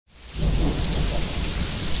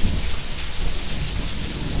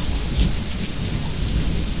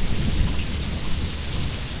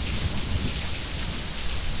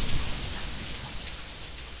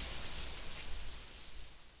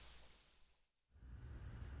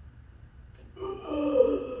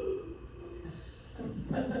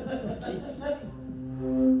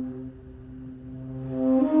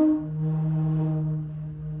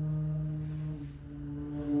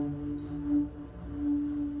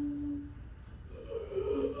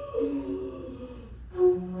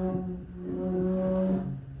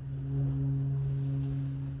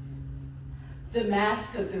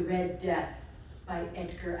Masque of the Red Death by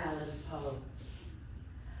Edgar Allan Poe.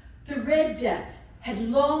 The Red Death had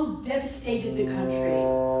long devastated the country.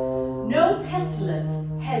 No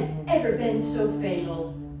pestilence had ever been so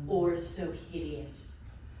fatal or so hideous.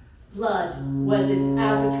 Blood was its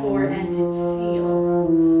avatar and its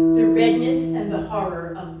seal, the redness and the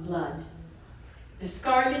horror of blood. The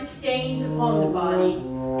scarlet stains upon the body,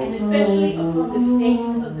 and especially upon the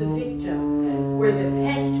face of the victim, were the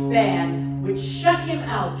pest ban which shut him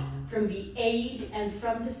out from the aid and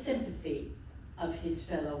from the sympathy of his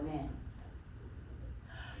fellow men.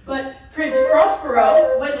 But Prince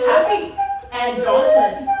Prospero was happy and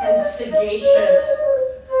dauntless and sagacious.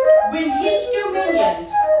 When his dominions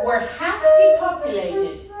were half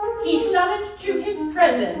depopulated, he summoned to his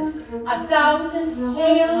presence 1,000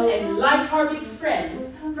 hale and light-hearted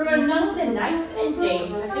friends from among the knights and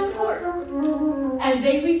dames of his court, and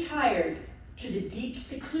they retired to the deep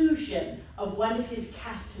seclusion of one of his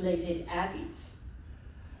castellated abbeys.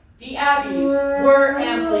 The abbeys were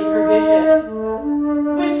amply provisioned.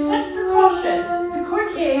 With such precautions, the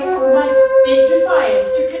courtiers might bid defiance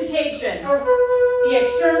to contagion. The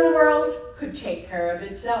external world could take care of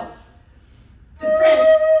itself. The prince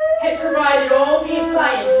had provided all the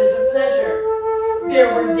appliances of pleasure.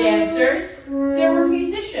 There were dancers, there were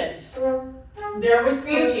musicians, there was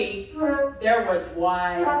beauty, there was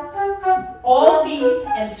wine. All these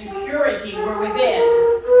and security were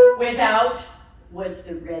within. Without was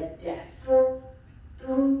the Red Death.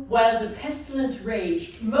 While the pestilence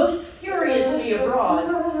raged most furiously abroad,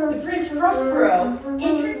 the Prince Prospero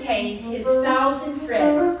entertained his 1,000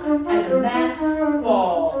 friends at a masked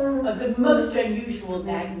ball of the most unusual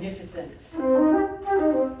magnificence.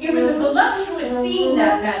 It was a voluptuous scene,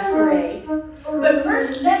 that masquerade, but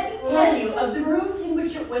first let me tell you of the rooms in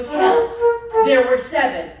which it was held. There were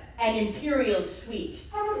 7, an imperial suite.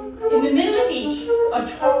 In the middle of each,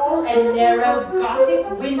 a tall and narrow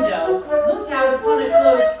Gothic window looked out upon a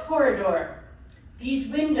closed corridor. These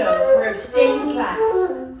windows were of stained glass,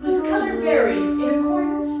 whose color varied in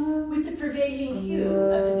accordance with the prevailing hue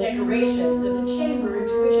of the decorations of the chamber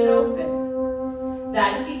into which it opened.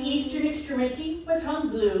 That of the eastern extremity was hung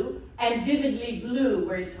blue, and vividly blue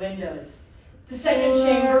were its windows. The second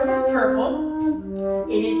chamber was purple,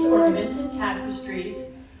 in its ornaments and tapestries,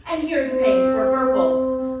 and here the panes were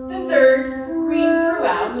purple. The third, green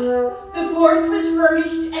throughout. The fourth was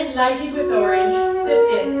furnished and lighted with orange. The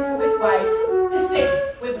fifth with white. The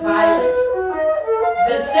sixth with violet.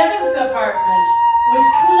 The 7th apartment was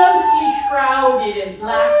closely shrouded in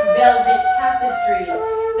black velvet tapestries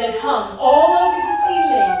that hung all over the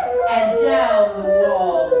ceiling and down the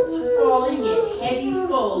walls, falling in heavy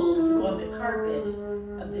folds upon the carpet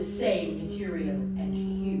of the same material and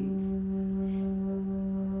hue.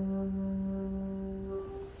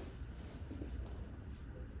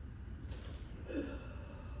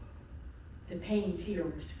 The panes here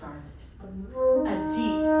were scarlet, a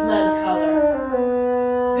deep blood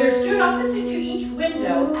color. There stood opposite to each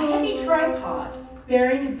window a heavy tripod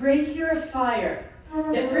bearing a brazier of fire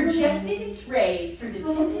that projected its rays through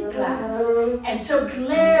the tinted glass and so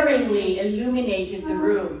glaringly illuminated the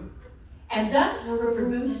room. And thus were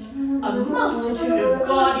produced a multitude of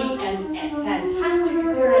gaudy and fantastic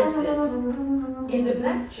appearances. In the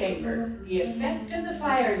black chamber, the effect of the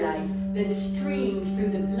firelight that streamed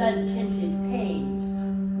through the blood-tinted panes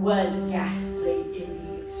was ghastly in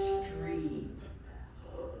the extreme.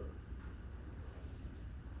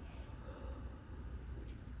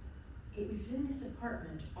 It was in this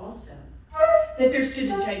apartment also that there stood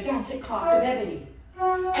a gigantic clock of ebony,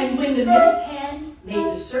 and when the minute hand made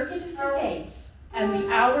the circuit of the face and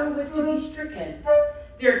the hour was to be stricken,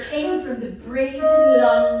 there came from the brazen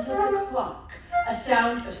lungs of the clock a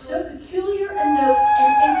sound of so peculiar a note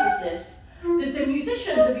and emphasis that the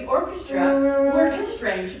musicians of the orchestra were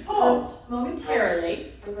constrained to pause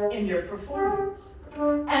momentarily in their performance.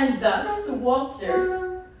 And thus the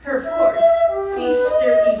waltzers, perforce, ceased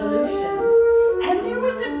their evolutions, and there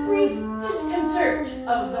was a brief disconcert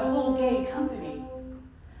of the whole gay company.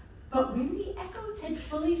 But when the echoes had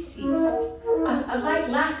fully ceased, a light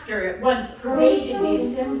laughter at once pervaded the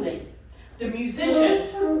assembly. The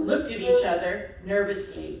musicians looked at each other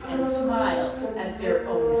nervously and smiled at their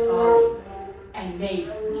own folly, and made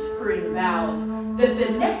whispering vows that the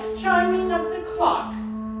next chiming of the clock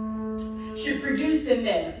should produce in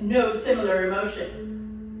them no similar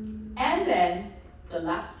emotion. And then, the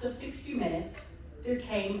lapse of 60 minutes, there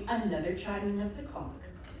came another chiming of the clock,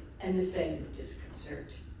 and the same disconcert.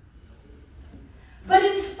 But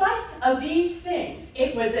in spite of these things,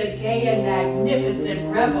 it was a gay and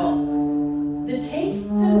magnificent revel. The tastes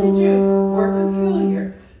of the Duke were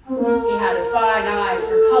peculiar. He had a fine fine eye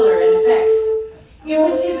for color and effects. It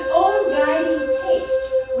was his own guiding taste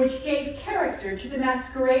which gave character to the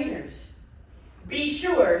masqueraders. Be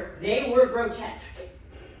sure they were grotesque.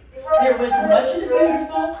 There was much of the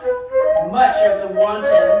beautiful, much of the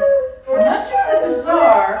wanton, much of the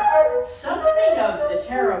bizarre, something of the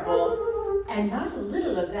terrible, and not a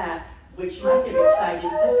little of that which might have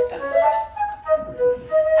excited disgust.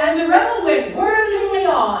 And the revel went whirlingly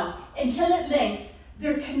on until at length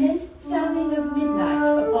there commenced sounding of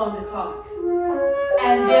midnight upon the clock.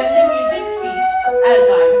 And then the music ceased, as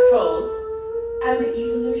I have told, and the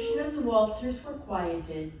evolution of the waltzers were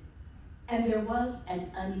quieted, and there was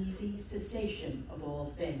an uneasy cessation of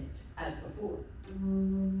all things, as before.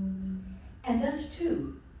 And thus,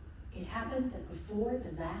 too, it happened that before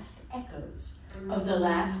the last echoes of the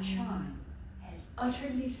last chime had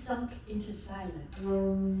utterly sunk into silence,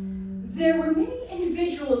 there were many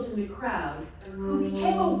individuals in the crowd who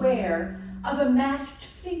became aware of a masked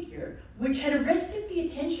figure which had arrested the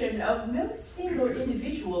attention of no single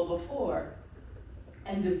individual before.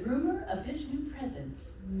 And the rumor of this new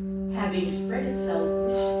presence, having spread itself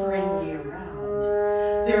whisperingly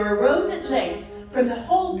around, there arose at length from the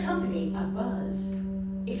whole company a buzz,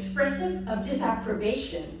 expressive of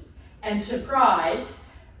disapprobation and surprise,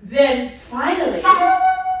 then finally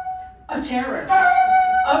of terror,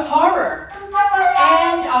 of horror,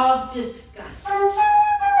 and of disgust.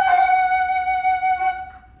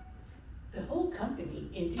 The whole company,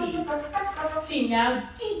 indeed, seemed now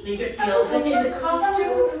deeply to feel that in the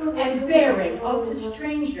costume and bearing of the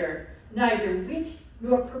stranger neither wit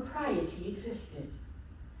nor propriety existed.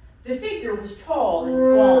 The figure was tall and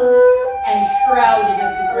gaunt and shrouded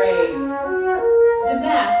of the grave. The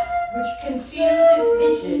mask which concealed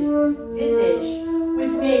his visage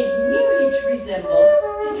was made nearly to resemble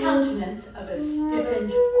the countenance of a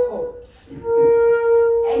stiffened corpse.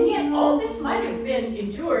 And yet all this might have been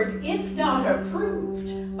endured, if not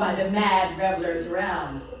approved, by the mad revelers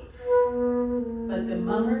around. But the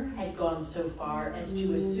mummer had gone so far as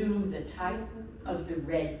to assume the type of the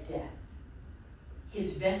Red Death.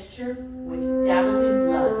 His vesture was dabbled in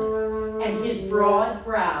blood, and his broad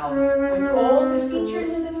brow, with all the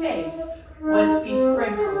features of the face, was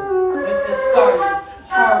besprinkled with the scarlet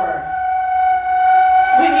horror.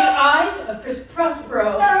 When the eyes of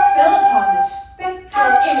Prospero fell upon the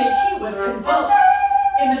spectral image, he was convulsed,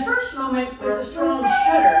 in the first moment with a strong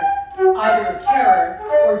shudder, either of terror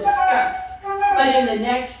or disgust, but in the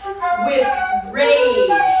next with rage.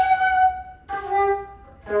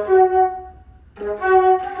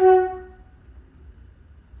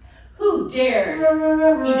 Who dares,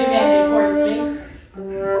 he demanded hoarsely,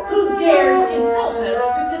 who dares insult us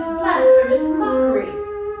with this blasphemous mockery?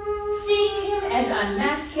 Seize him and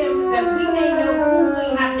unmask him, that we may know whom we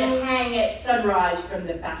have to hang at sunrise from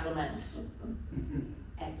the battlements.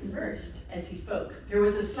 At first, as he spoke, there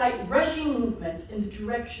was a slight rushing movement in the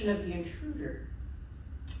direction of the intruder,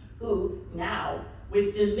 who now,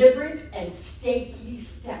 with deliberate and stately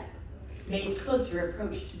step, made closer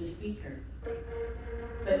approach to the speaker.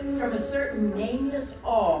 But from a certain nameless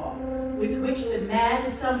awe with which the mad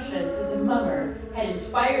assumptions of the mummer had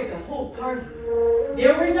inspired the whole party,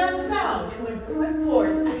 there were none found who would put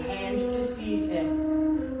forth a hand to seize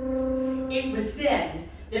him. It was then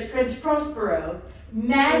that Prince Prospero,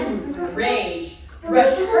 maddened with rage,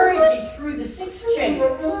 rushed hurriedly through the 6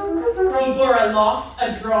 chambers. He bore aloft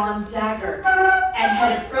a drawn dagger, and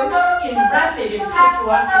had approached in rapid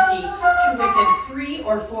impetuosity to within 3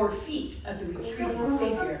 or 4 feet of the retreating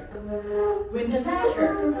figure, when the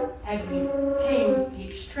latter, having gained the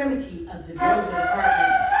extremity of the velvet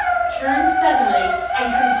apartment, turned suddenly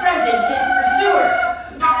and confronted his pursuer.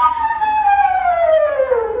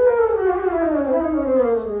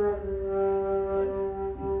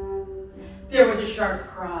 There was a sharp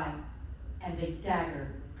cry, and the dagger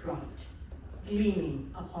dropped,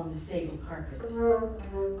 gleaming upon the sable carpet,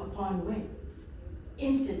 upon whence,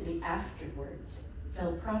 instantly afterwards,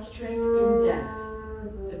 fell prostrate in death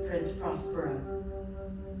the Prince Prospero.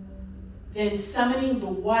 Then, summoning the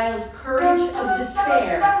wild courage of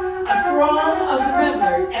despair, a throng of the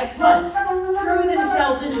revelers at once threw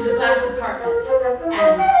themselves into the black apartment,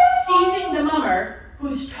 and, seizing the mummer,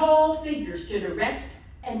 whose tall figure stood erect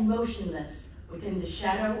and motionless within the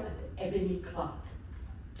shadow of the ebony clock,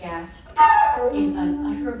 gasped in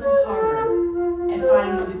unutterable horror at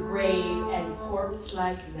finding the grave and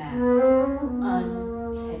corpse-like mask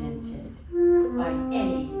untenanted by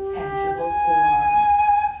any tangible form.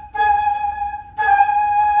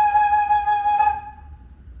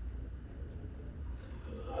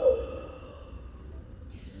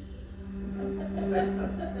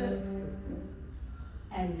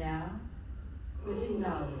 And now,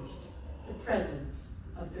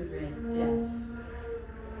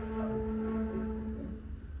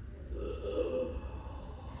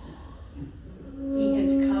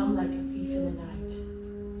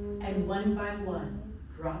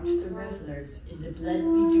 warriors in the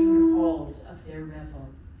blood-bedewed halls of their revel,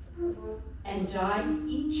 and died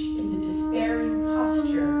each in the despairing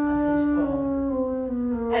posture of his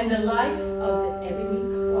fall. And the life of the ebony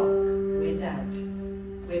clock went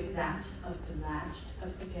out with that of the last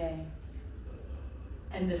of the day.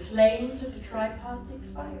 And the flames of the tripods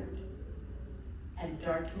expired, and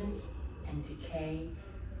darkness and decay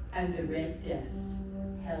and the Red Death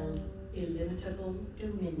held illimitable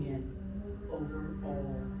dominion over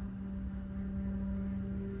all.